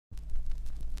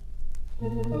As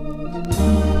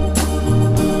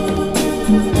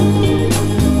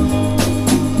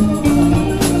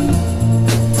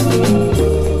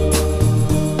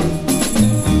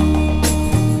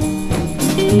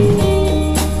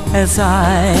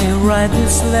I write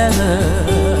this letter,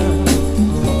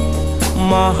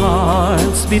 my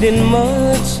heart's beating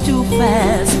much too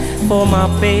fast for my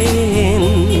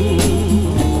pen.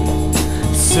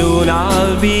 Soon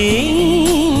I'll be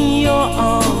in your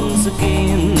arms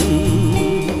again.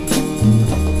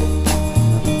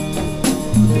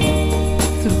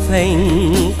 To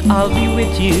think I'll be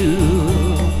with you,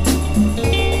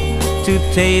 to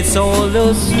taste all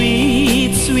those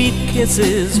sweet, sweet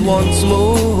kisses once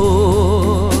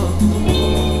more.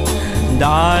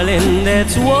 Darling,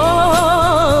 that's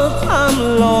what I'm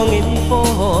longing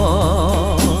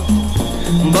for.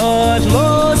 But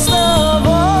most of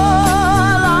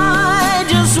all, I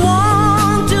just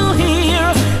want to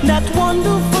hear that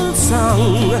wonderful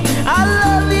song, I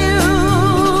love you.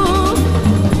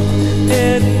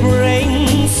 It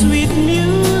brings sweet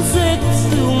music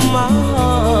to my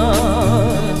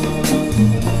heart.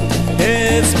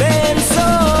 It's been so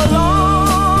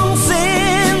long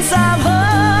since I've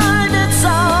heard that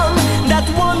song, that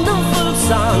wonderful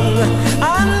song, I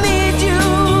need you.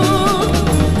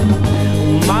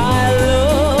 My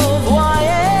love, why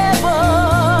ever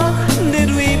did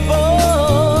we part?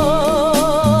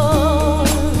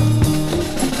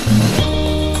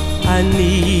 I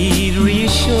need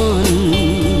reassurance.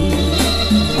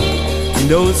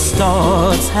 Those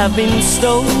thoughts have been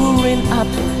storing up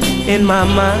in my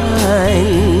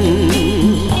mind.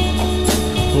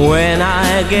 When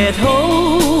I get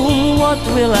home, what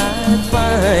will I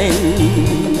find?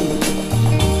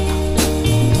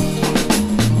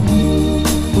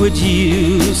 Would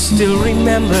you still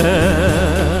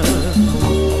remember?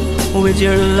 Would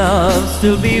your love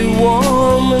still be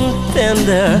warm and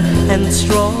tender and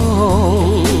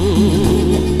strong?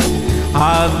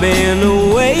 I've been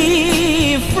away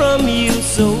from you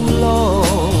so long.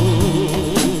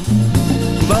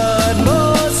 But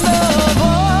most of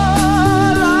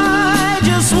all, I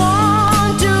just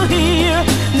want to hear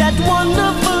that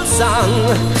wonderful song,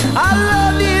 I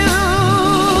love you.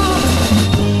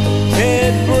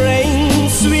 It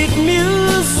brings sweet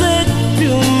music to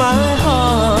my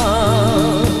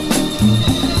heart.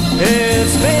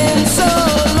 It's been